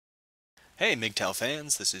Hey, Mgtow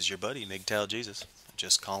fans, this is your buddy Mgtow Jesus.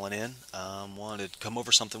 Just calling in. Wanted to come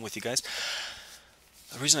over something with you guys.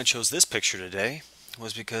 The reason I chose this picture today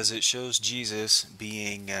was because it shows Jesus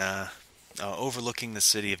being overlooking the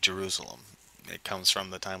city of Jerusalem. It comes from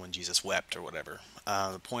the time when Jesus wept or whatever.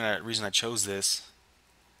 Reason I chose this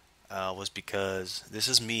was because this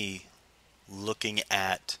is me looking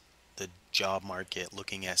at the job market,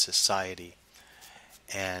 looking at society,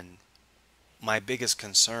 and my biggest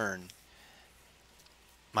concern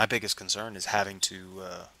my biggest concern is having to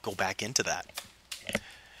go back into that.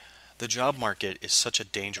 The job market is such a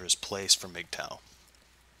dangerous place for Mgtow,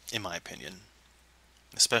 in my opinion,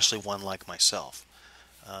 especially one like myself.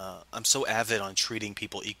 I'm so avid on treating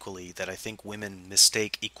people equally that I think women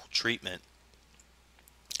mistake equal treatment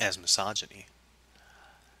as misogyny.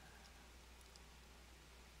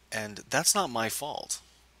 And that's not my fault,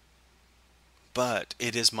 but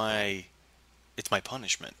it's my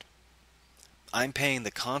punishment. I'm paying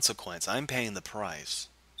the consequence. I'm paying the price.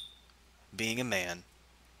 Being a man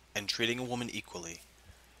and treating a woman equally,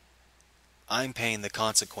 I'm paying the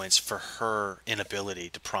consequence for her inability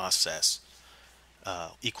to process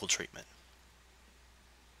equal treatment.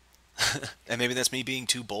 And maybe that's me being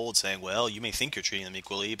too bold, saying, well, you may think you're treating them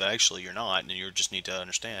equally, but actually you're not, and you just need to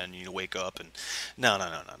understand, you need to wake up and... No, no,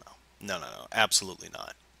 no, no, no. No, no, no. Absolutely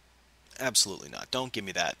not. Absolutely not. Don't give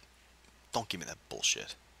me that. Don't give me that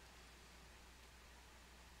bullshit.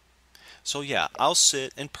 So yeah, I'll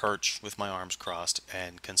sit and perch with my arms crossed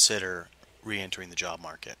and consider re-entering the job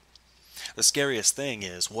market. The scariest thing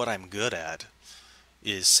is what I'm good at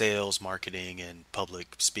is sales, marketing, and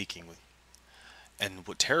public speaking. And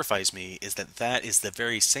what terrifies me is that that is the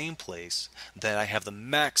very same place that I have the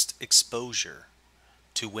maxed exposure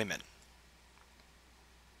to women.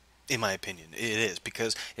 In my opinion, it is.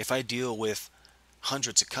 Because if I deal with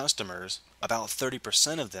hundreds of customers, about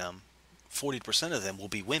 30% of them, 40% of them will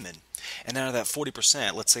be women. And out of that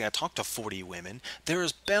 40%, let's say I talk to 40 women, there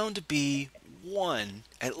is bound to be one,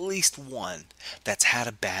 at least one, that's had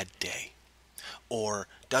a bad day. Or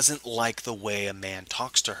doesn't like the way a man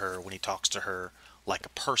talks to her when he talks to her like a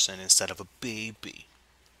person instead of a baby.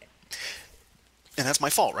 And that's my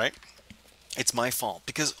fault, right? It's my fault.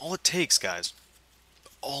 Because all it takes, guys,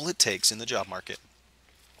 all it takes in the job market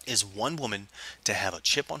is one woman to have a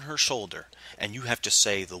chip on her shoulder, and you have to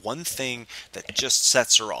say the one thing that just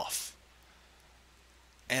sets her off.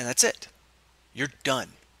 And that's it. You're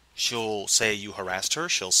done. She'll say you harassed her.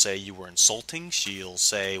 She'll say you were insulting. She'll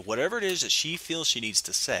say whatever it is that she feels she needs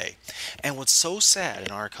to say. And what's so sad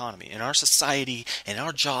in our economy, in our society, in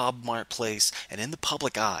our job marketplace, and in the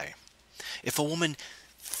public eye, if a woman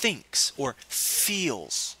thinks or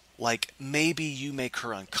feels like maybe you make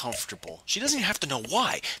her uncomfortable, she doesn't even have to know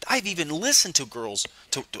why. I've even listened to girls,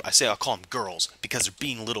 I'll call them girls because they're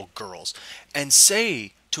being little girls, and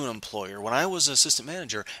say to an employer, when I was an assistant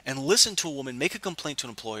manager, and listen to a woman make a complaint to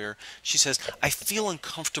an employer, she says, I feel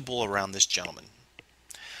uncomfortable around this gentleman.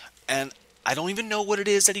 And I don't even know what it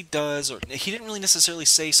is that he does, or he didn't really necessarily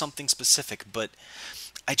say something specific, but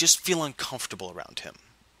I just feel uncomfortable around him.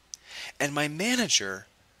 And my manager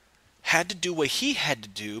had to do what he had to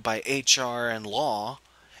do by HR and law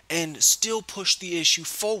and still push the issue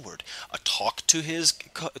forward. Talk to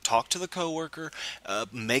the coworker,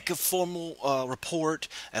 make a formal report,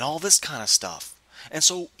 and all this kind of stuff. And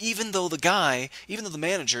so even though the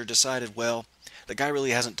manager decided, well, the guy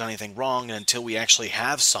really hasn't done anything wrong, and until we actually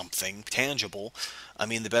have something tangible, I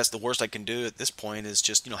mean, the worst I can do at this point is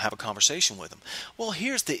just, have a conversation with him. Well,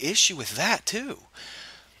 here's the issue with that too.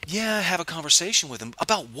 Yeah, have a conversation with him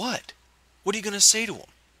about what? What are you going to say to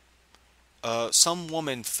him? Some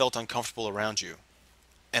woman felt uncomfortable around you,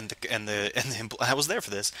 I was there for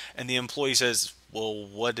this, and the employee says, "Well,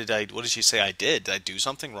 what did she say I did? Did I do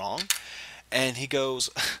something wrong?" And he goes,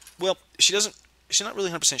 "Well, she's not really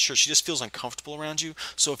 100% sure. She just feels uncomfortable around you.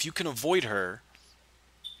 So if you can avoid her,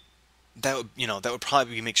 that would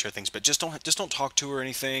probably make sure things. But just don't talk to her or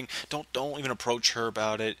anything. Don't even approach her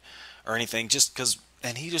about it or anything. Just because."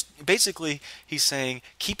 And he just basically he's saying,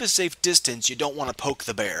 "Keep a safe distance. You don't want to poke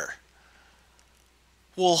the bear."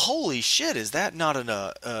 Well, holy shit, is that not an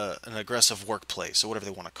aggressive workplace, or whatever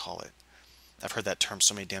they want to call it? I've heard that term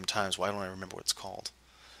so many damn times, why don't I remember what it's called?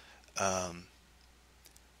 Um,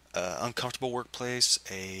 Uncomfortable workplace,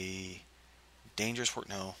 a dangerous work...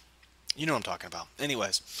 No. You know what I'm talking about.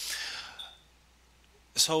 Anyways,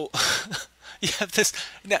 so you have this...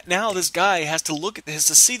 Now this guy has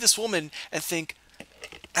to see this woman and think,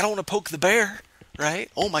 I don't want to poke the bear.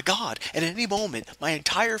 Right? Oh my God. And at any moment, my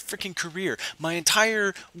entire freaking career, my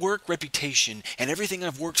entire work reputation, and everything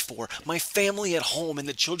I've worked for, my family at home and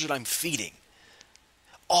the children I'm feeding,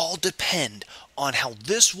 all depend on how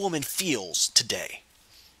this woman feels today.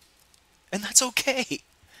 And that's okay.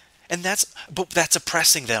 But that's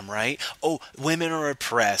oppressing them, right? Oh, women are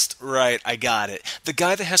oppressed. Right, I got it. The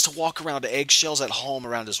guy that has to walk around eggshells at home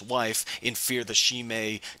around his wife in fear that she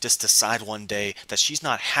may just decide one day that she's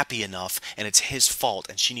not happy enough and it's his fault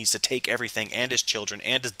and she needs to take everything and his children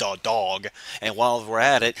and his dog, and while we're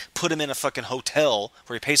at it, put him in a fucking hotel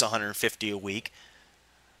where he pays $150 a week,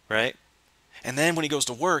 right? And then when he goes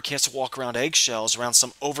to work, he has to walk around eggshells around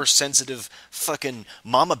some oversensitive fucking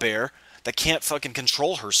mama bear that can't fucking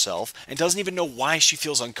control herself and doesn't even know why she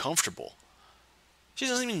feels uncomfortable. She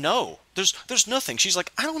doesn't even know. There's nothing. She's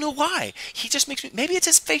like, I don't know why. He just makes me... Maybe it's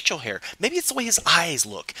his facial hair. Maybe it's the way his eyes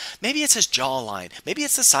look. Maybe it's his jawline. Maybe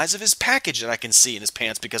it's the size of his package that I can see in his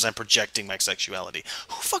pants because I'm projecting my sexuality.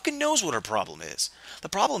 Who fucking knows what her problem is? The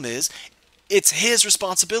problem is, it's his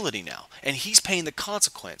responsibility now, and he's paying the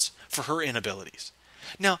consequence for her inabilities.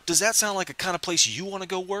 Now, does that sound like a kind of place you want to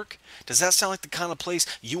go work? Does that sound like the kind of place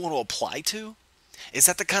you want to apply to? Is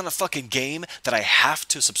that the kind of fucking game that I have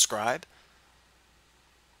to subscribe?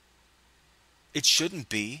 It shouldn't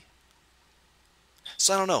be.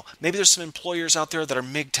 So I don't know. Maybe there's some employers out there that are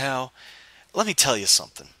Mgtow. Let me tell you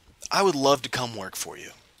something. I would love to come work for you.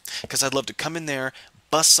 Because I'd love to come in there,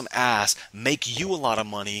 bust some ass, make you a lot of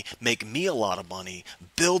money, make me a lot of money,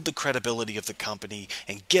 build the credibility of the company,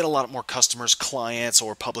 and get a lot more customers, clients,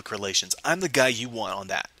 or public relations. I'm the guy you want on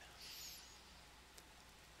that.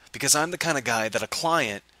 Because I'm the kind of guy that a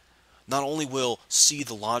client not only will see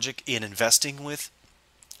the logic in investing with,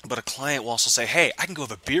 but a client will also say, hey, I can go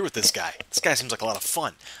have a beer with this guy. This guy seems like a lot of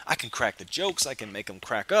fun. I can crack the jokes. I can make him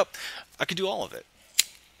crack up. I can do all of it.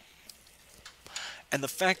 And the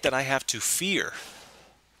fact that I have to fear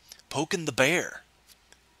poking the bear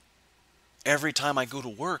every time I go to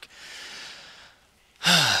work,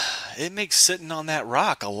 it makes sitting on that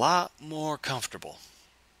rock a lot more comfortable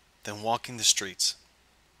than walking the streets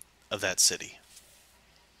of that city.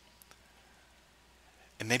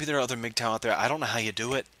 And maybe there are other Mgtow out there. I don't know how you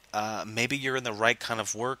do it. Maybe you're in the right kind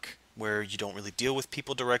of work where you don't really deal with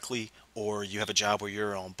people directly, or you have a job where you're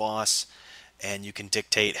your own boss and you can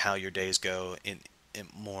dictate how your days go in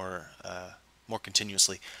more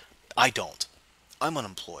continuously. I don't. I'm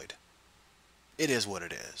unemployed. It is what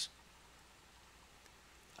it is.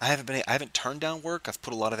 I haven't turned down work. I've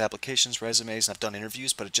put a lot of applications, resumes, and I've done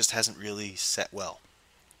interviews, but it just hasn't really set well.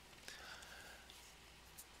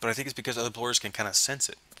 But I think it's because other employers can kind of sense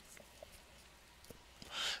it.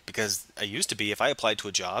 Because I used to be, if I applied to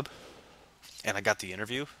a job and I got the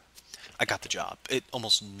interview, I got the job. It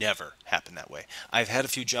almost never happened that way. I've had a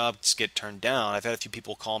few jobs get turned down. I've had a few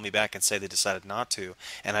people call me back and say they decided not to.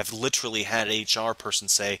 And I've literally had an HR person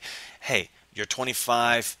say, hey, you're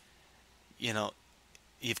 25,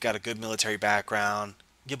 you've got a good military background,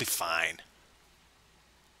 you'll be fine.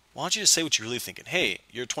 Why don't you just say what you're really thinking? Hey,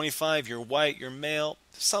 you're 25, you're white, you're male,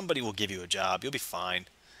 somebody will give you a job, you'll be fine.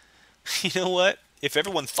 You know what? If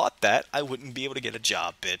everyone thought that, I wouldn't be able to get a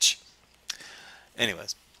job, bitch.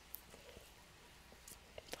 Anyways.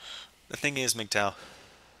 The thing is, Mgtow,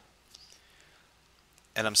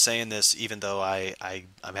 and I'm saying this even though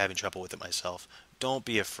I'm having trouble with it myself, don't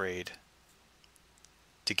be afraid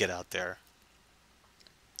to get out there.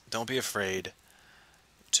 Don't be afraid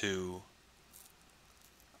to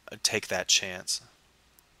take that chance.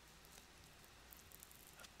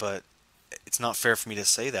 But it's not fair for me to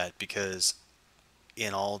say that because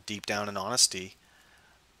in all deep down in honesty,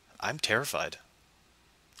 I'm terrified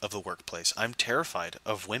of the workplace. I'm terrified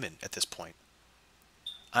of women at this point.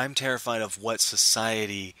 I'm terrified of what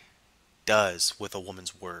society does with a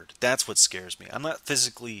woman's word. That's what scares me. I'm not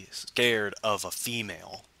physically scared of a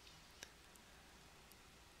female.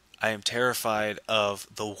 I am terrified of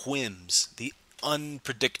the whims, the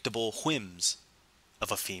unpredictable whims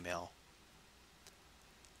of a female,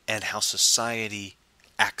 and how society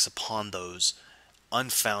acts upon those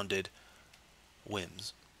unfounded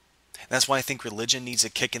whims. That's why I think religion needs a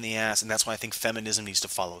kick in the ass, and that's why I think feminism needs to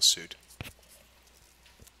follow suit.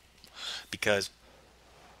 Because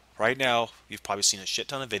right now, you've probably seen a shit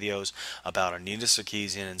ton of videos about Anita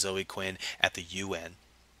Sarkeesian and Zoe Quinn at the UN.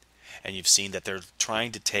 And you've seen that they're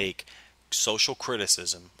trying to take social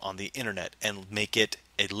criticism on the internet and make it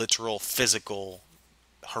a literal physical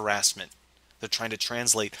harassment. They're trying to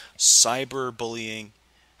translate cyberbullying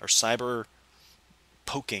or cyber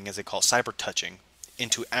poking, as they call it, cyber touching,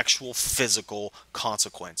 into actual physical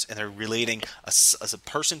consequence. And they're relating as a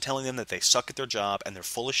person telling them that they suck at their job and they're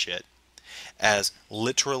full of shit as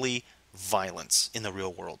literally violence in the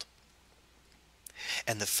real world.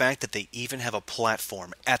 And the fact that they even have a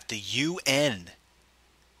platform at the UN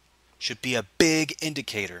should be a big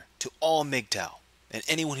indicator to all Mgtow and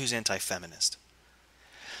anyone who's anti-feminist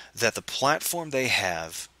that the platform they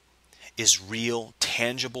have is real,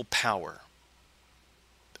 tangible power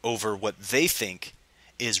over what they think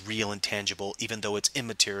is real and tangible, even though it's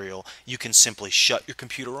immaterial. You can simply shut your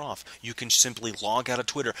computer off. You can simply log out of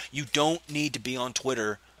Twitter. You don't need to be on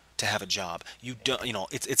Twitter to have a job. You don't,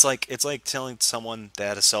 it's like telling someone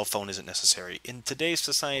that a cell phone isn't necessary. In today's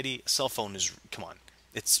society, a cell phone is, come on,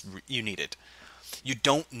 you need it. You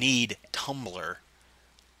don't need Tumblr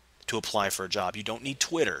to apply for a job. You don't need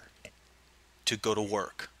Twitter to go to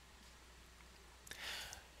work.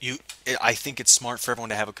 I think it's smart for everyone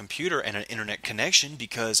to have a computer and an internet connection,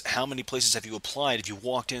 because how many places have you applied if you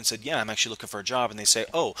walked in and said, yeah, I'm actually looking for a job, and they say,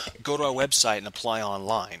 oh, go to our website and apply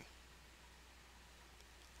online.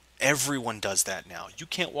 Everyone does that now. You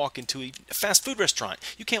can't walk into a fast food restaurant.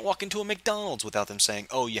 You can't walk into a McDonald's without them saying,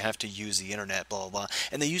 oh, you have to use the internet, blah, blah, blah.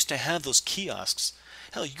 And they used to have those kiosks.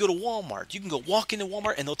 Hell, you go to Walmart. You can go walk into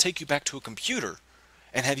Walmart and they'll take you back to a computer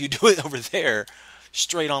and have you do it over there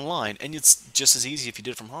straight online. And it's just as easy if you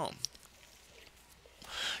did it from home.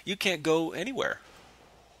 You can't go anywhere.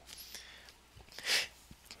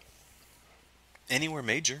 Anywhere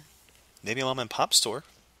major. Maybe a mom and pop store.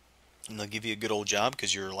 And they'll give you a good old job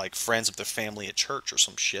because you're like friends with their family at church or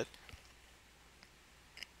some shit.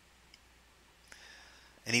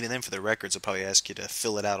 And even then, for their records, they'll probably ask you to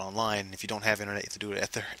fill it out online. And if you don't have internet, you have to do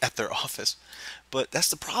it at their office. But that's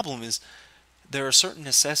the problem, is there are certain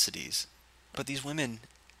necessities. But these women,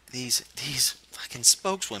 these fucking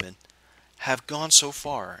spokeswomen, have gone so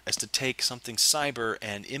far as to take something cyber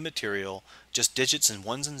and immaterial, just digits and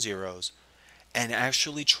ones and zeros, and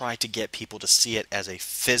actually try to get people to see it as a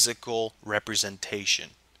physical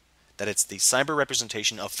representation. That it's the cyber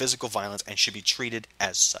representation of physical violence and should be treated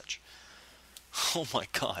as such. Oh my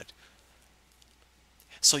God.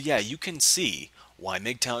 So yeah, you can see why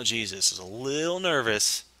Mgtow Jesus is a little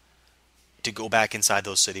nervous to go back inside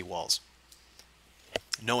those city walls,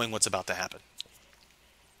 knowing what's about to happen.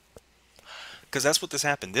 Because that's what this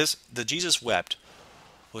happened. The Jesus wept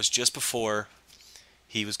was just before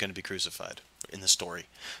he was going to be crucified in the story.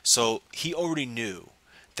 So he already knew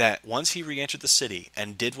that once he re-entered the city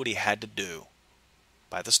and did what he had to do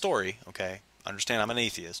by the story, okay, understand I'm an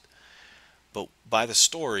atheist, but by the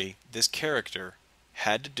story, this character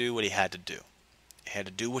had to do what he had to do. He had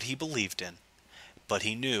to do what he believed in, but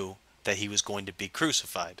he knew that he was going to be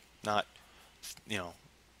crucified. Not,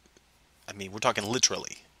 we're talking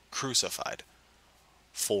literally crucified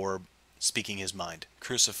for speaking his mind,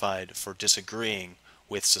 crucified for disagreeing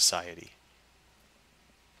with society.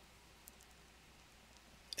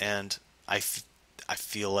 And I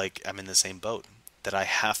feel like I'm in the same boat, that I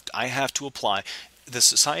have to apply. The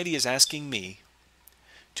society is asking me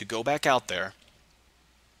to go back out there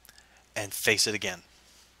and face it again.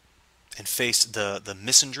 And face the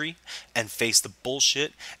misandry, and face the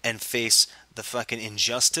bullshit, and face the fucking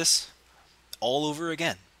injustice all over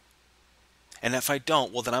again. And if I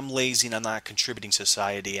don't, well then I'm lazy and I'm not contributing to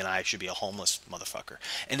society and I should be a homeless motherfucker.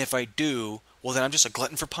 And if I do, well then I'm just a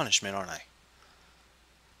glutton for punishment, aren't I?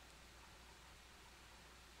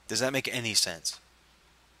 Does that make any sense?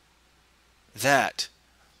 That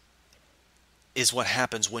is what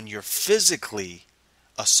happens when you're physically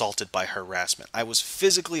assaulted by harassment. I was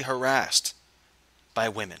physically harassed by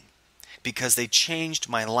women because they changed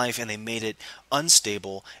my life and they made it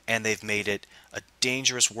unstable and they've made it a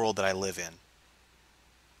dangerous world that I live in.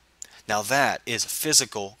 Now that is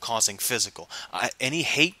physical causing physical. Any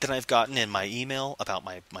hate that I've gotten in my email about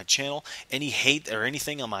my channel, any hate or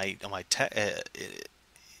anything on my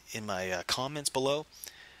comments below,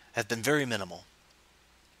 has been very minimal.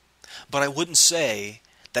 But I wouldn't say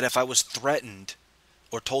that if I was threatened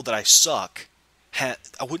or told that I suck, I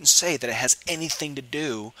wouldn't say that it has anything to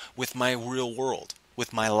do with my real world,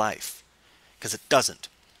 with my life. Because it doesn't.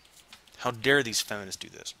 How dare these feminists do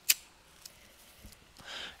this?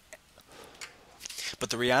 But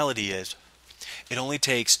the reality is, it only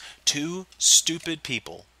takes two stupid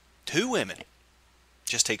people, two women,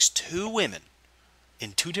 just takes two women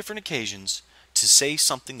in two different occasions to say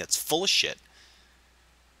something that's full of shit,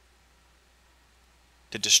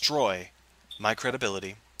 to destroy my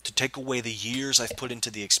credibility, to take away the years I've put into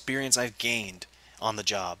the experience I've gained on the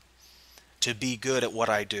job, to be good at what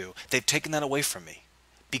I do. They've taken that away from me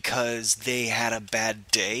because they had a bad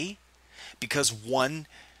day, because one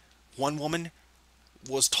woman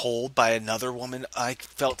was told by another woman, I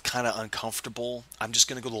felt kind of uncomfortable. I'm just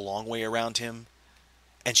going to go the long way around him.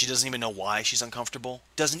 And she doesn't even know why she's uncomfortable.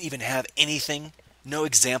 Doesn't even have anything. No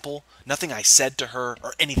example. Nothing I said to her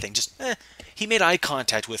or anything. Just, he made eye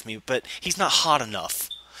contact with me, but he's not hot enough.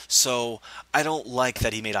 So I don't like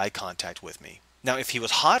that he made eye contact with me. Now, if he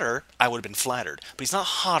was hotter, I would have been flattered. But he's not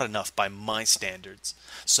hot enough by my standards.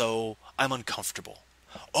 So I'm uncomfortable.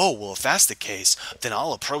 Oh, well, if that's the case, then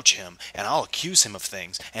I'll approach him and I'll accuse him of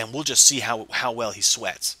things and we'll just see how well he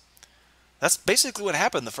sweats. That's basically what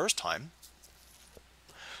happened the first time.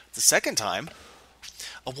 The second time,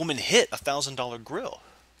 a woman hit a $1,000 grill.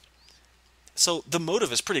 So the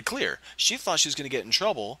motive is pretty clear. She thought she was going to get in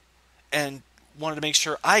trouble and wanted to make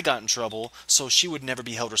sure I got in trouble so she would never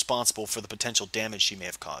be held responsible for the potential damage she may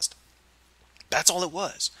have caused. That's all it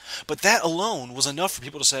was. But that alone was enough for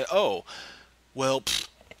people to say, oh, well,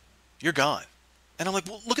 you're gone. And I'm like,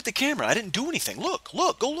 well, look at the camera. I didn't do anything. Look,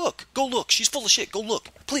 go look, go look. She's full of shit. Go look.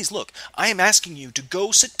 Please look. I am asking you to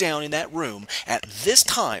go sit down in that room at this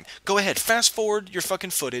time. Go ahead. Fast forward your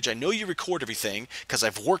fucking footage. I know you record everything because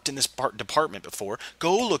I've worked in this department before.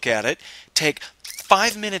 Go look at it. Take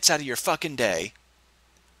 5 minutes out of your fucking day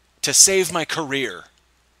to save my career.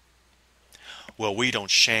 Well, we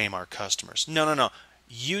don't shame our customers. No.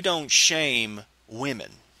 You don't shame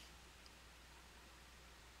women.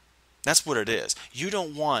 That's what it is. You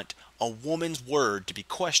don't want a woman's word to be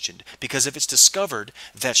questioned, because if it's discovered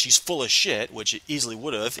that she's full of shit, which it easily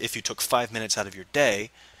would have if you took 5 minutes out of your day,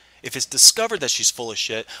 if it's discovered that she's full of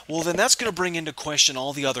shit, well, then that's going to bring into question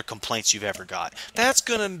all the other complaints you've ever got. That's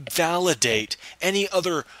going to validate any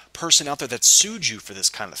other person out there that sued you for this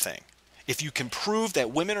kind of thing. If you can prove that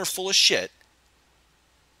women are full of shit,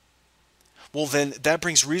 well, then that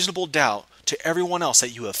brings reasonable doubt to everyone else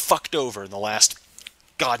that you have fucked over in the last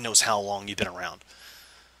God knows how long you've been around.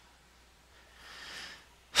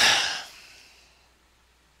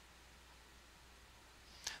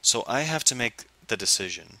 So I have to make the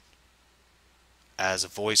decision as a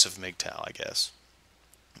voice of Mgtow, I guess.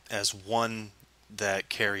 As one that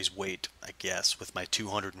carries weight, I guess, with my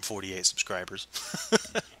 248 subscribers.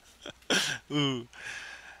 Ooh.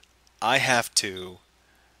 I have to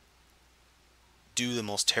do the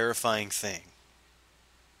most terrifying thing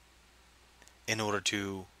in order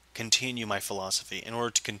to continue my philosophy, in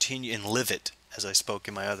order to continue and live it, as I spoke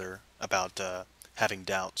in my other about having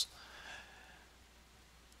doubts.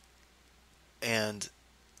 And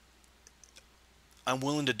I'm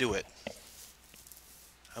willing to do it.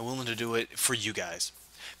 I'm willing to do it for you guys,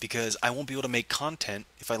 because I won't be able to make content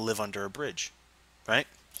if I live under a bridge, right?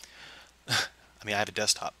 I mean, I have a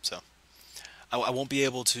desktop, so I won't be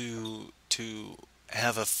able to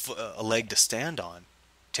have a leg to stand on,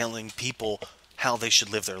 telling people how they should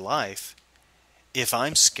live their life if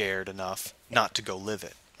I'm scared enough not to go live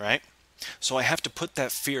it, right? So I have to put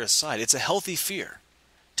that fear aside. It's a healthy fear.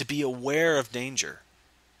 To be aware of danger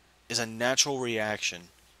is a natural reaction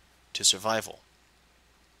to survival.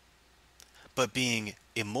 But being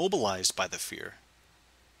immobilized by the fear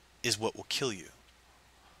is what will kill you.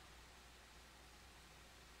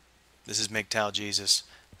 This is Mgtow Jesus.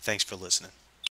 Thanks for listening.